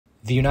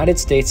The United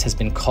States has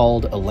been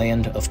called a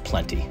land of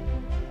plenty.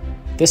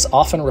 This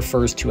often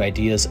refers to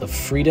ideas of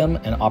freedom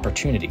and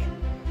opportunity,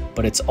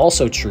 but it's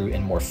also true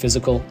in more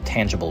physical,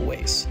 tangible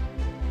ways.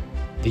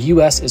 The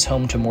US is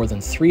home to more than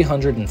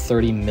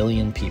 330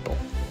 million people.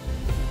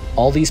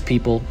 All these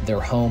people, their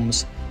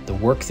homes, the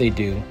work they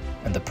do,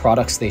 and the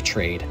products they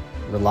trade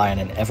rely on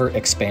an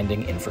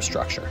ever-expanding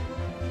infrastructure.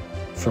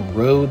 From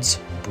roads,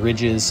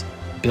 bridges,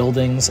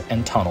 buildings,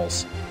 and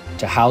tunnels,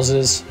 to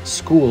houses,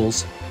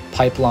 schools,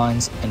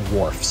 pipelines, and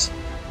wharfs,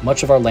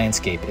 much of our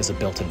landscape is a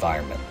built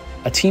environment.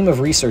 A team of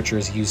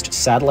researchers used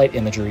satellite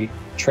imagery,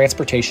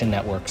 transportation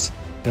networks,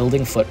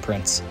 building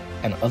footprints,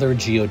 and other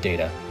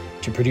geodata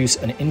to produce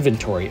an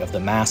inventory of the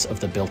mass of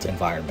the built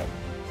environment.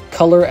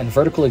 Color and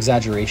vertical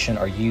exaggeration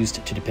are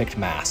used to depict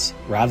mass,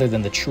 rather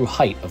than the true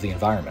height of the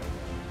environment.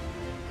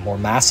 More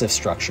massive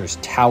structures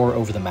tower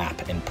over the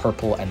map in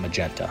purple and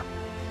magenta.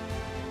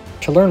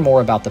 To learn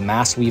more about the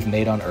mass we've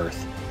made on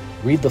Earth,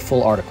 read the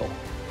full article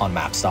on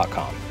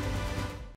maps.com.